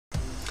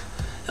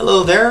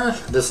Hello there,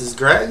 this is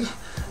Greg.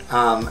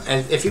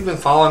 And if you've been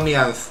following me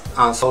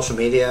on social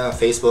media,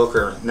 Facebook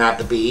or Not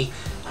to Be,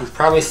 you've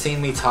probably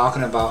seen me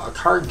talking about a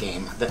card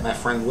game that my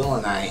friend Will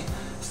and I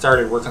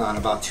started working on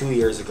about 2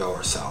 years ago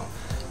or so.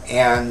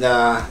 And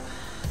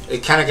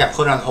it kind of got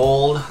put on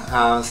hold.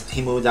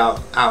 He moved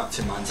out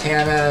to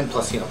Montana, and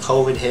plus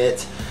COVID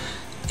hit.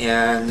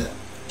 And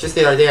just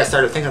the other day I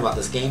started thinking about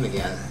this game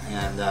again,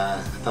 and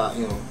I thought,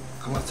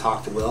 I'm going to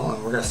talk to Will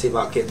and we're going to see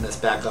about getting this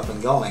back up and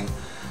going.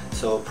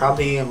 So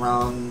probably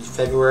around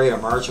February or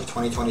March of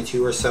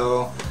 2022 or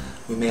so,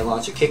 we may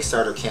launch a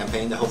Kickstarter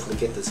campaign to hopefully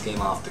get this game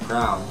off the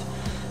ground.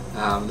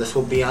 This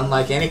will be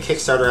unlike any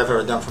Kickstarter I've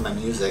ever done for my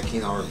music.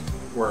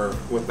 Where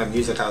with my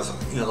music I was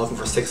looking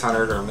for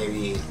 $600 or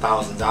maybe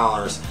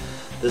 $1,000.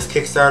 This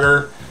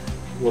Kickstarter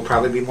will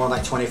probably be more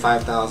like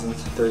 $25,000,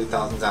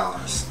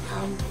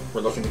 $30,000.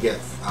 We're looking to get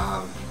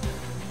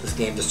this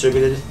game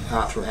distributed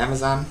through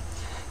Amazon,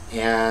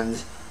 and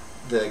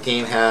the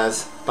game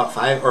has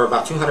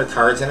about 200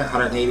 cards in it,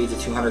 180 to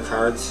 200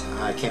 cards.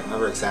 I can't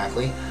remember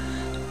exactly.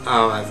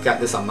 I've got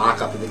this on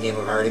mock-up of the game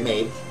I've already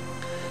made,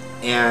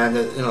 and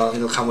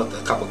it'll come with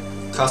a couple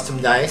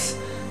custom dice.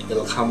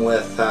 It'll come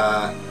with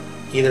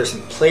either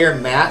some player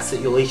mats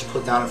that you'll each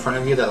put down in front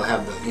of you that'll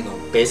have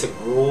the basic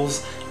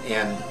rules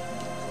and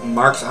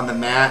marks on the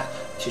mat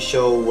to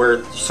show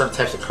where certain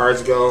types of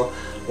cards go,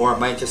 or it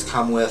might just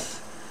come with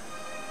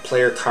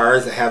player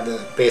cards that have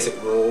the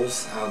basic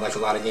rules, like a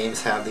lot of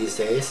games have these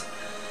days.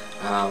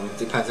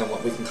 Depends on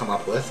what we can come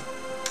up with.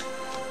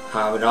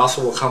 It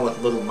also will come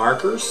with little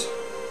markers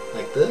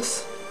like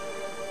this.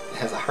 It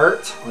has a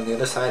heart. On the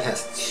other side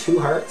has 2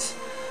 hearts.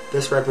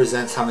 This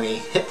represents how many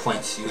hit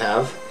points you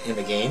have in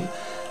the game.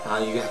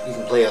 You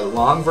can play a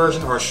long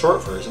version or a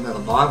short version. In the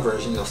long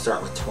version you'll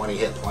start with 20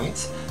 hit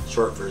points.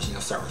 Short version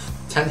you'll start with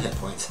 10 hit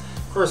points.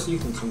 Of course you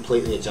can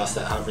completely adjust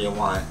that however you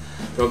want.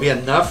 There will be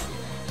enough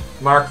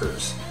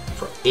markers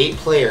for 8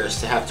 players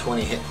to have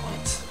 20 hit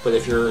points. But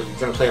if you're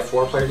going to play a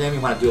 4-player game,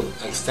 you want to do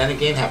an extended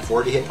game, have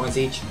 40 hit points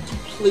each,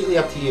 completely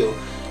up to you.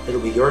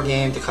 It'll be your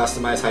game to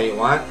customize how you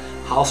want.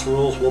 House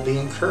rules will be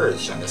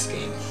encouraged on this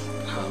game,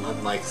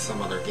 unlike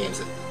some other games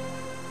that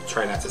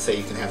try not to say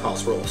you can have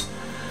house rules.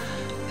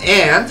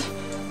 And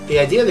the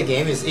idea of the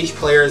game is each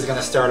player is going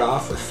to start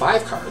off with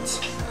 5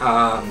 cards.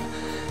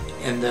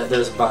 And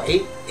there's about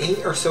eight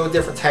or so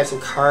different types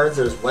of cards.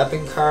 There's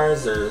weapon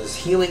cards, there's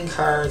healing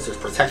cards, there's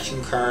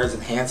protection cards,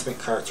 enhancement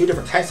cards. 2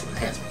 different types of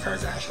enhancement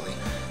cards actually.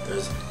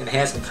 There's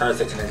enhancement cards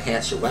that can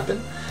enhance your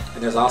weapon,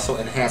 and there's also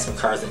enhancement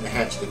cards that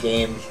enhance the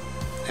game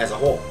as a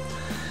whole.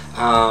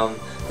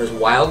 There's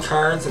wild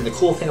cards, and the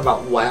cool thing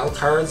about wild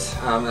cards,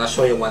 and I'll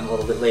show you one a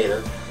little bit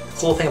later. The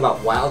cool thing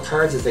about wild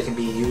cards is they can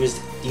be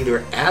used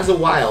either as a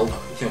wild,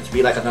 to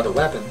be like another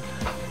weapon,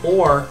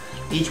 or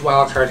each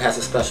wild card has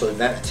a special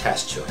event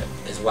attached to it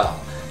as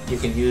well. You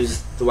can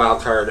use the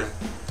wild card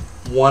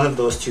one of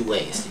those 2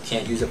 ways. You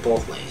can't use it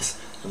both ways.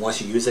 And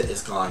once you use it,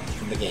 it's gone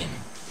from the game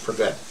for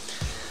good.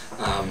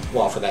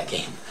 Well, for that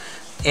game.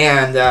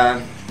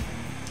 And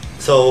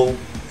so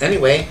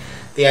anyway,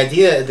 the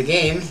idea of the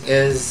game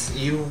is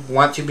you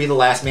want to be the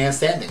last man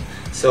standing.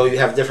 So you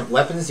have different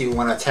weapons you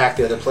want to attack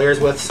the other players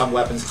with. Some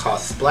weapons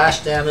cause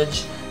splash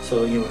damage,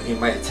 so you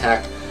might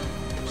attack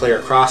the player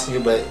across from you,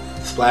 but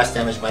splash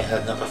damage might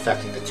end up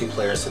affecting the 2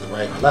 players to the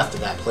right or left of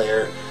that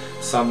player.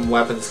 Some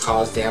weapons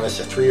cause damage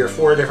to 3 or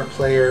 4 different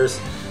players.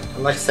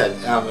 And like I said,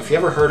 if you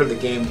ever heard of the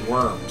game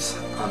Worms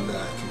on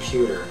the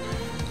computer,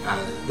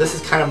 this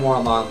is kind of more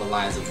along the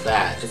lines of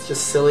that. It's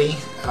just silly,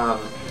 a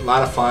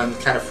lot of fun,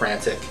 kind of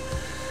frantic.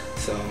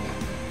 So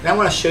now I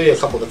want to show you a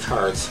couple of the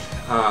cards.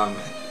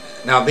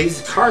 Now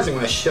these cards I'm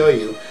going to show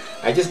you,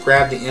 I just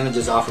grabbed the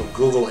images off of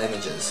Google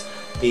Images.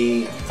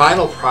 The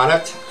final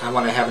product, I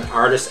want to have an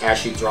artist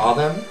actually draw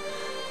them.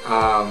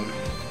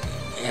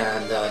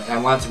 And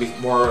I want it to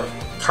be more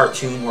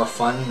cartoon, more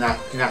fun,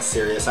 not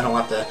serious. I don't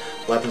want the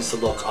weapons to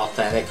look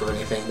authentic or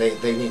anything.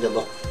 They need to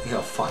look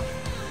fun.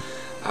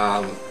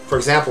 For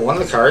example, one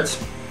of the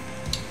cards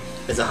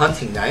is a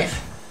hunting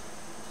knife,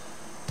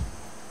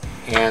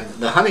 and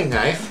the hunting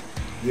knife,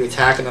 you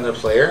attack another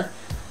player.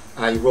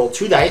 You roll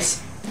 2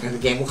 dice, and the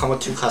game will come with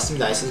 2 custom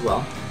dice as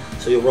well.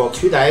 So you roll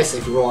 2 dice.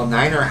 If you roll a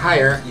 9 or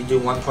higher, you do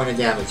 1 point of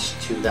damage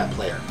to that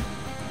player.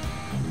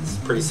 It's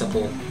a pretty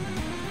simple,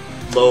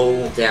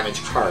 low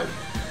damage card.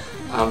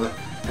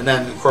 And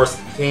then of course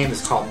the game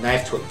is called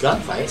Knife to a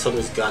Gunfight, so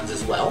there's guns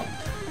as well.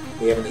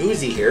 We have an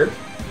Uzi here,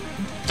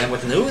 and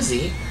with an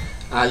Uzi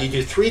you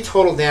do 3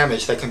 total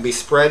damage that can be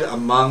spread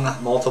among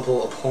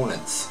multiple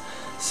opponents.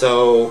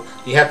 So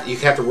you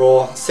have to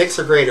roll 6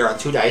 or greater on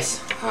 2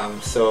 dice.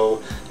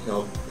 So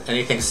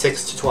anything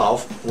 6 to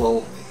 12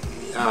 will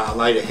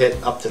allow you to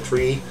hit up to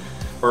 3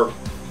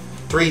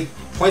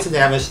 points of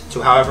damage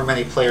to however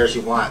many players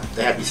you want.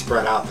 They have to be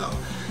spread out though.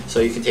 So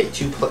you can take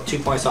 2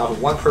 points off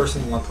of one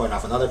person, 1 point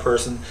off another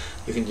person.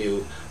 You can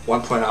do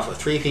 1 point off of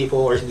 3 people,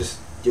 or you can just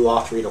do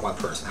all 3 to 1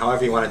 person.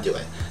 However you want to do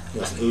it.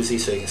 It's an Uzi,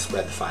 so you can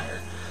spread the fire.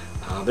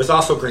 There's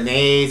also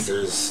grenades,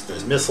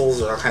 there's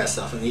missiles, all kind of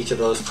stuff, and each of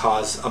those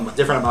cause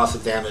different amounts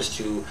of damage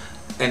to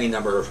any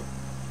number of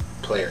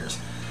players.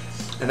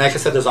 And like I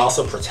said, there's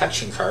also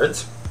protection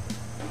cards.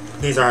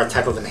 These are a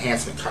type of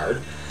enhancement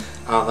card.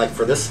 Like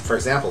for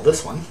example,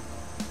 this one.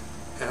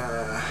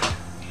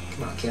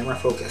 Come on, camera,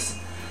 focus.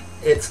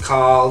 It's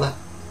called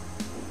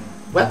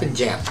Weapon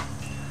Jam.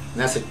 And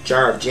that's a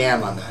jar of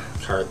jam on the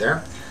card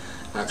there.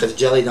 Because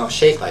jelly don't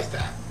shake like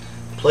that.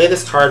 Play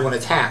this card when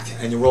attacked,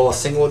 and you roll a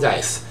single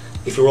dice.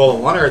 If you roll a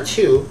 1 or a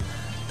 2,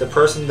 the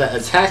person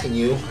that's attacking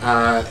you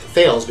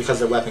fails because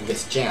their weapon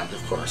gets jammed,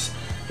 of course.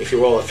 If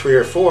you roll a 3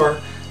 or 4,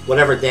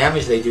 whatever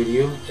damage they do to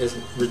you is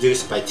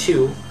reduced by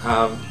 2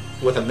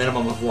 with a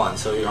minimum of 1.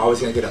 So you're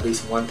always going to get at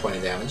least 1 point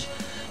of damage.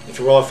 If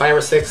you roll a 5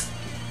 or 6,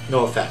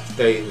 no effect.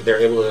 They're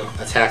able to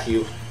attack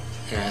you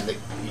and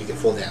you get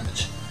full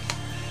damage.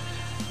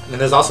 And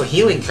there's also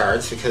healing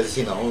cards, because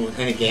you know,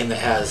 any game that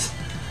has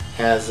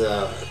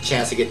a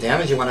chance to get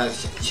damage, you want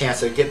a chance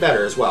to get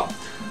better as well.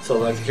 So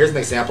like, here's an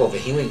example of a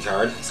healing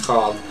card. It's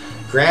called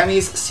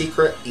Grammy's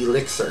Secret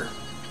Elixir.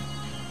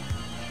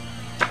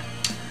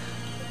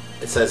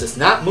 It says it's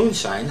not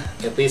moonshine,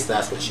 at least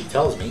that's what she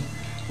tells me.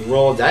 You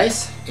roll a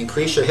dice,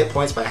 increase your hit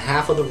points by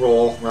half of the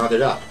roll,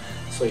 rounded up.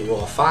 So you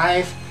roll a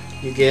 5,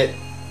 you get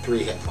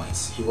 3 hit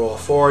points. You roll a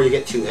 4, you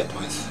get 2 hit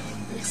points,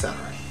 etc.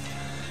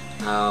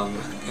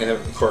 And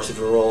of course, if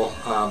you roll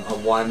a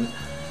 1,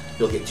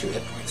 you'll get 2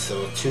 hit points.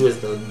 So 2 is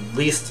the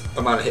least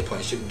amount of hit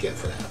points you can get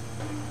for that.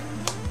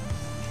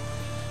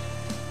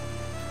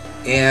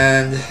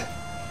 And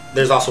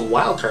there's also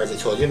wild cards I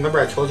told you. Remember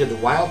I told you the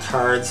wild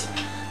cards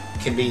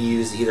can be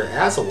used either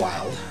as a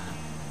wild,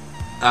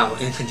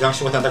 in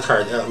conjunction with another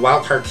card. A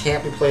wild card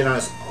can't be played on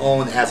its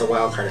own as a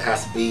wild card. It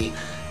has to be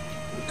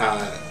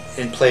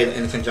played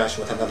in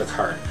conjunction with another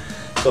card.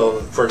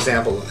 So for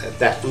example,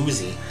 that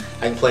Uzi,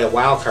 I can play a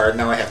wild card,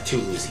 now I have 2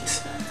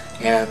 Uzis.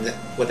 And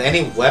with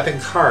any weapon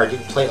card, you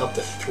can play up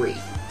to 3.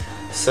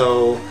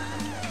 So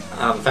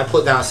if I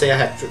put down, say I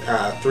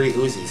have 3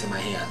 Uzis in my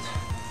hand,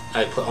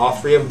 I put all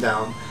 3 of them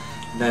down,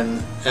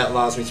 then it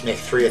allows me to make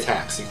 3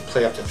 attacks. You can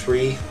play up to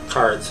 3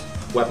 cards,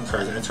 weapon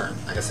cards in a turn,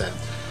 like I said.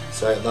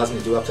 So it allows me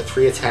to do up to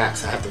 3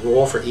 attacks. I have to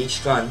roll for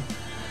each gun.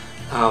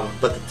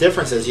 But the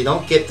difference is you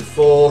don't get the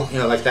full, you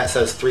know, like that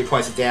says 3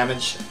 points of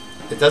damage.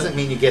 It doesn't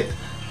mean you get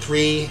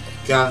 3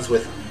 guns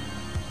with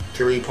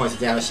 3 points of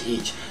damage to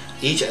each.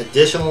 Each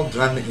additional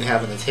gun that you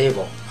have on the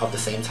table of the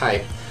same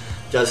type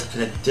does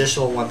an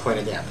additional 1 point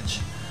of damage.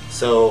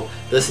 So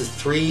this is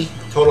 3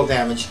 total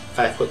damage. If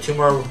I put 2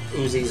 more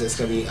Uzis, it's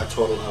going to be a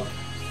total of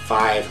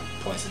 5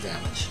 points of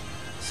damage.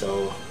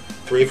 So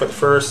 3 for the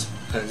first,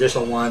 an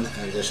additional 1,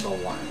 an additional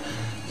 1.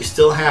 You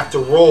still have to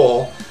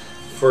roll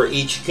for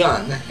each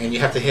gun, and you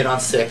have to hit on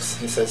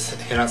 6. It says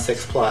hit on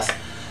 6 plus.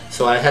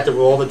 So I had to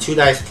roll the 2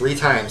 dice 3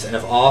 times, and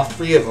if all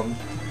 3 of them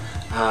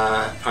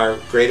are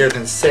greater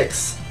than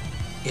 6,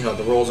 you know,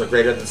 the rolls are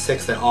greater than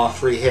 6, then all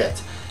 3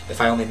 hit. If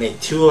I only make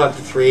 2 out of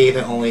the 3,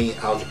 then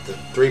I'll get the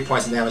 3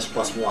 points of damage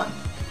plus 1.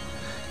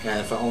 And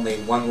if only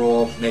 1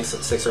 roll makes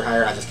it 6 or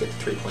higher, I just get the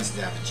 3 points of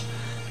damage.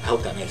 I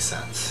hope that makes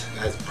sense.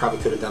 I probably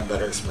could have done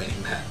better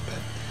explaining that.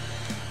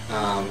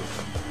 But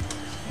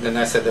then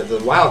I said that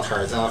the wild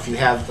cards. Now, if you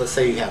have, let's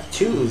say you have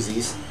 2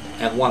 Uzis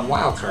and 1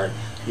 wild card,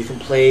 you can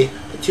play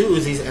the 2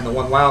 Uzis and the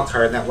 1 wild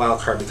card, and that wild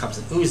card becomes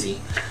an Uzi.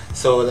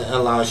 So that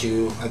allows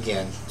you,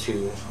 again,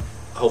 to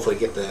hopefully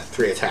get the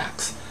 3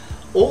 attacks.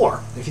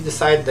 Or, if you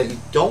decide that you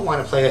don't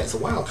want to play it as a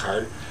wild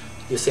card,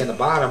 you see on the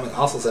bottom it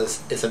also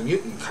says it's a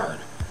mutant card.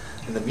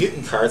 And the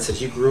mutant card says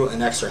you grew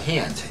an extra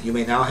hand. You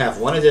may now have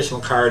 1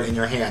 additional card in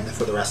your hand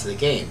for the rest of the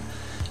game.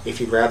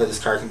 If you'd rather, this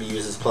card can be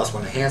used as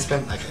 +1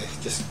 enhancement, like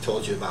I just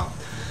told you about.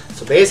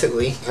 So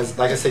basically,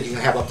 like I said, you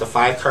can have up to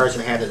 5 cards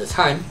in your hand at a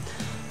time.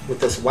 With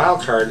this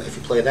wild card, if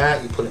you play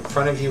that, you put it in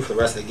front of you for the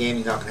rest of the game,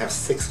 you're now going to have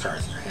 6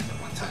 cards in your hand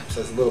at one time.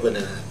 So there's a little bit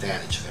of an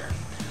advantage there.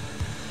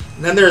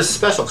 And then there's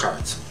special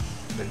cards.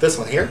 Like this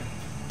one here,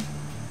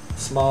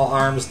 Small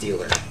Arms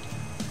Dealer.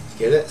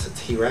 Get it? It's a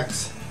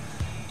T-Rex.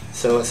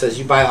 So it says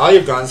you buy all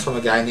your guns from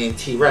a guy named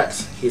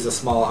T-Rex. He's a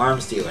small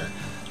arms dealer.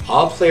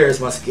 All players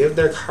must give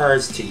their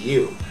cards to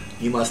you.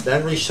 You must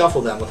then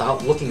reshuffle them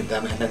without looking at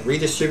them and then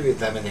redistribute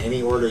them in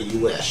any order you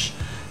wish.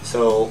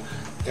 So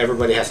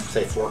everybody has,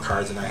 say, 4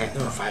 cards in their hand,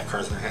 or 5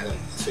 cards in their hand.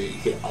 So you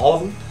get all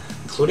of them,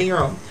 including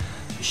your own.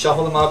 You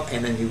shuffle them up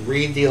and then you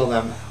re-deal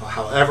them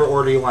however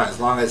order you want, as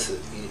long as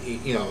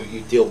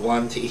you deal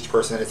 1 to each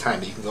person at a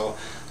time. You can go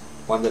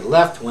 1 to the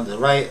left, 1 to the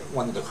right,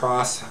 1 to the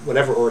cross,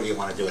 whatever order you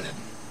want to do it in.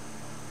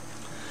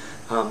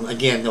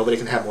 Again, nobody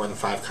can have more than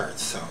 5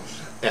 cards, so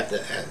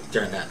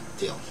during that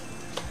deal.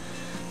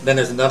 Then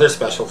there's another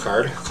special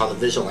card called a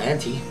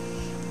Vigilante.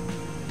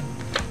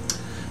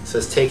 It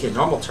says take your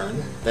normal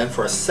turn, then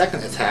for a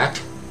second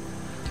attack,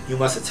 you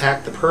must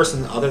attack the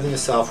person other than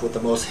yourself with the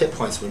most hit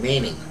points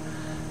remaining.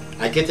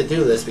 I get to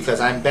do this because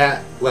I'm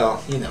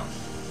well, you know.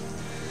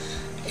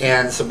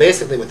 And so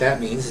basically what that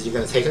means is you're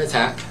going to take an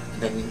attack,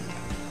 and then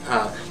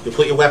you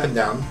put your weapon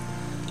down,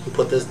 you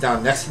put this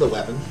down next to the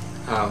weapon,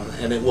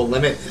 and it will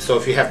limit. So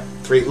if you have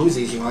 3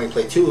 Uzis, you can only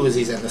play 2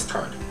 Uzis and this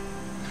card.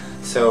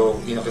 So,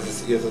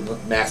 because you have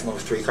a maximum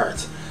of 3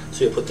 cards.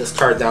 So you put this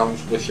card down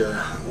with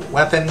your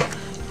weapon,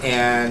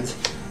 and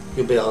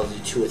you'll be able to do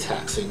 2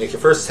 attacks. So you make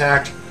your first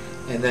attack,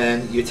 and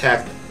then you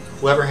attack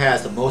whoever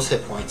has the most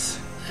hit points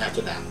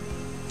after that.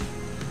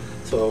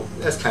 So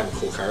that's kind of a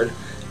cool card.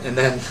 And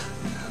then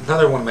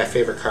another one of my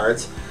favorite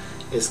cards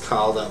is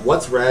called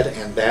What's Red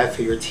and Bad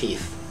for Your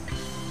Teeth?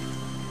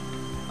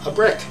 A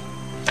brick.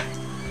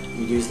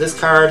 You use this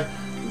card,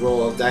 you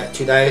roll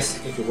 2 dice.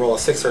 If you roll a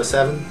 6 or a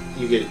 7,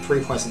 you get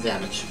 3 points of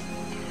damage.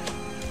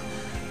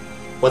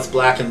 What's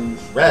black and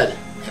red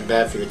and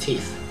bad for your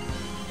teeth?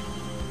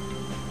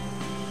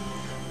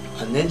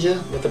 A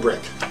ninja with a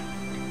brick.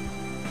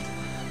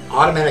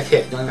 Automatic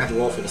hit. You don't even have to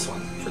roll for this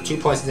one. For 2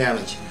 points of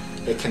damage.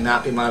 It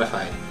cannot be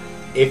modified.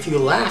 If you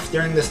laugh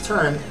during this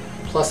turn,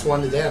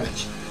 +1 to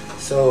damage.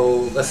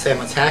 So let's say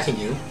I'm attacking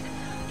you,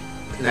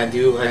 and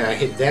I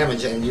hit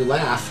damage, and you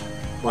laugh,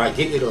 or I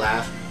get you to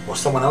laugh, or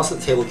someone else at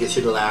the table gets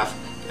you to laugh.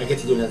 I get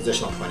to do an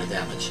additional point of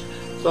damage.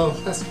 So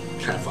that's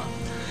kind of fun.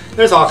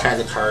 There's all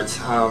kinds of cards.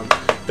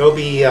 There will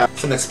be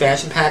some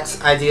expansion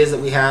packs ideas that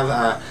we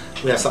have.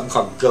 We have something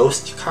called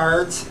ghost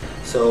cards.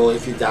 So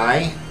if you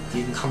die,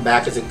 you can come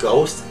back as a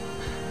ghost.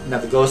 Now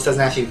the ghost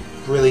doesn't actually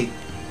really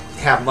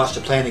have much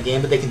to play in the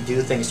game, but they can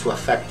do things to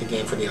affect the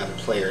game for the other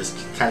players,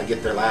 kind of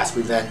get their last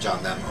revenge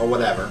on them or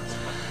whatever.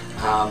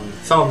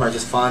 Some of them are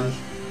just fun.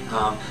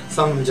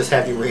 Some of them just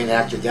have you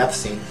reenact your death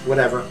scene,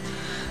 whatever.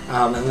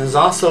 And there's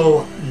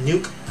also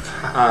nuke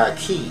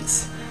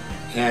keys,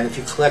 and if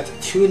you collect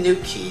 2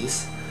 nuke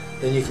keys,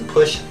 then you can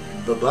push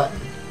the button,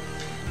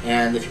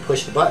 and if you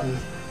push the button,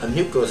 a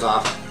nuke goes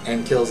off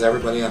and kills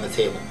everybody on the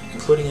table,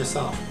 including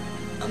yourself,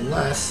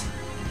 unless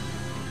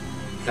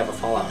you have a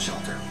fallout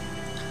shelter.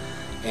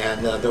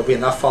 And there'll be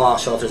enough fallout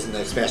shelters in the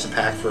expansion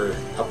pack for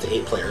up to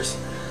 8 players.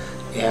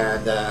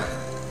 And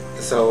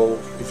so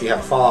if you have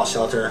a fallout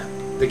shelter,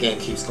 the game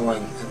keeps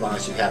going as long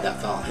as you have that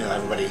fallout.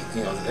 Everybody,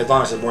 as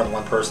long as there's more than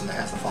one person that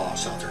has the fallout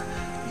shelter,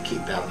 you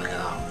keep battling it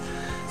out.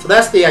 So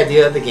that's the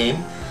idea of the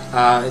game.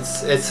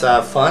 It's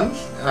fun.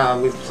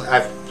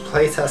 I've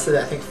play tested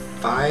it, I think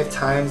 5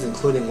 times,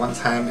 including one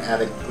time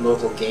at a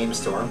local game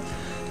store,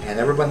 and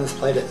everyone that's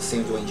played it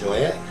seemed to enjoy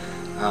it.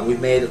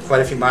 We've made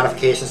quite a few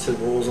modifications to the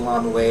rules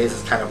along the ways.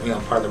 It's kind of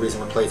part of the reason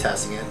we're play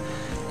testing it,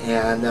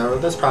 and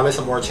there's probably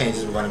some more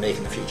changes we're going to make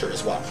in the future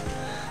as well.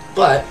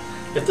 But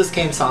if this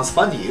game sounds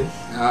fun to you,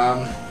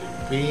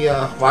 be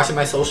watching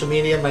my social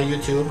media, my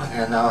YouTube,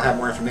 and I'll have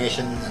more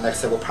information. And like I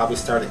said, we'll probably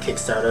start a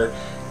Kickstarter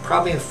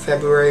probably in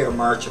February or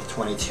March of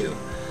 22.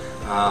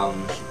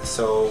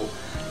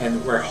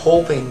 And we're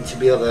hoping to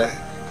be able to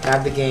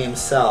have the game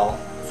sell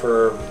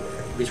for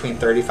between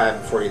 $35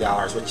 and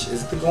 $40, which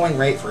is the going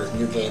rate for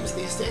new games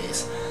these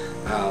days.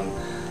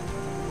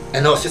 I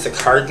know it's just a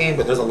card game,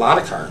 but there's a lot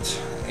of cards,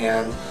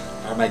 and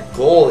my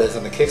goal is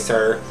on the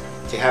Kickstarter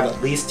to have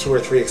at least 2 or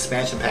 3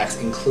 expansion packs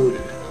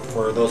included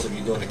for those of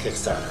you doing the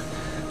Kickstarter.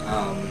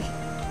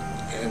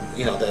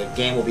 The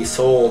game will be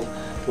sold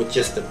with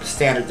just the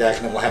standard deck,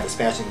 and then we'll have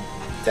expansion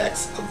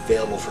decks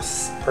available for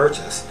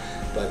purchase.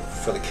 But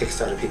for the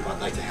Kickstarter people,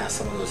 I'd like to have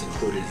some of those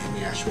included in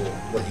the actual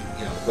what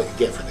you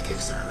get for the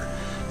Kickstarter,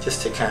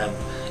 just to kind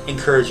of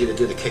encourage you to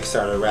do the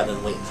Kickstarter rather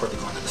than waiting for it to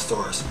go into the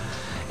stores.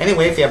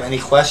 Anyway, if you have any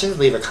questions,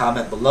 leave a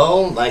comment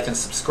below, like and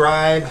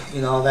subscribe,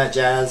 all that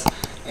jazz,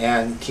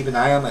 and keep an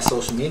eye on my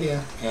social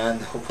media, and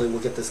hopefully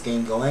we'll get this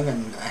game going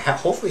and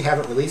hopefully have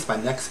it released by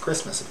next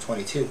Christmas of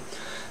 22.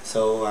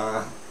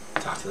 So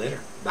talk to you later.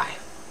 Bye.